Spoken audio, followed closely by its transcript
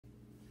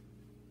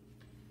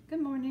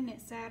Good morning,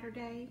 it's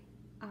Saturday.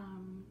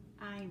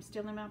 I'm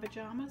still in my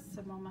pajamas.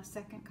 I'm on my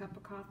second cup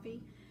of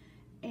coffee.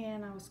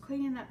 And I was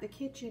cleaning up the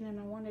kitchen and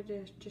I wanted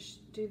to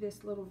just do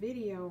this little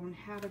video on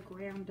how to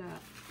ground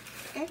up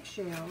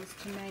eggshells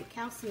to make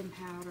calcium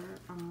powder,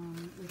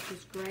 which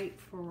is great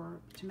for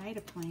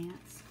tomato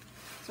plants.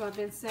 So I've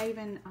been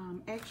saving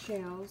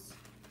eggshells,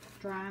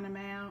 drying them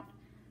out,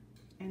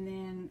 and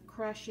then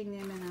crushing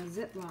them in a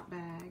Ziploc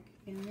bag.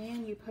 And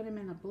then you put them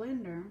in a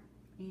blender.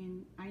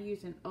 And I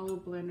use an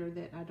old blender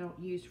that I don't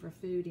use for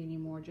food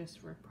anymore, just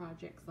for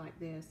projects like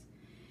this.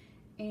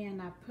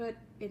 And I put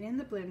it in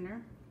the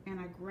blender and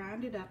I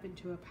grind it up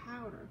into a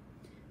powder.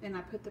 Then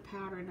I put the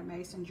powder in a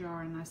mason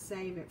jar and I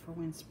save it for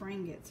when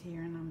spring gets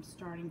here and I'm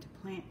starting to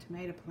plant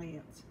tomato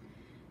plants.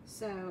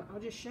 So I'll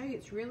just show you,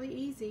 it's really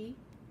easy.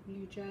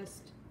 You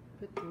just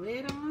put the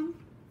lid on,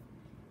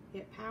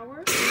 hit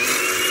power.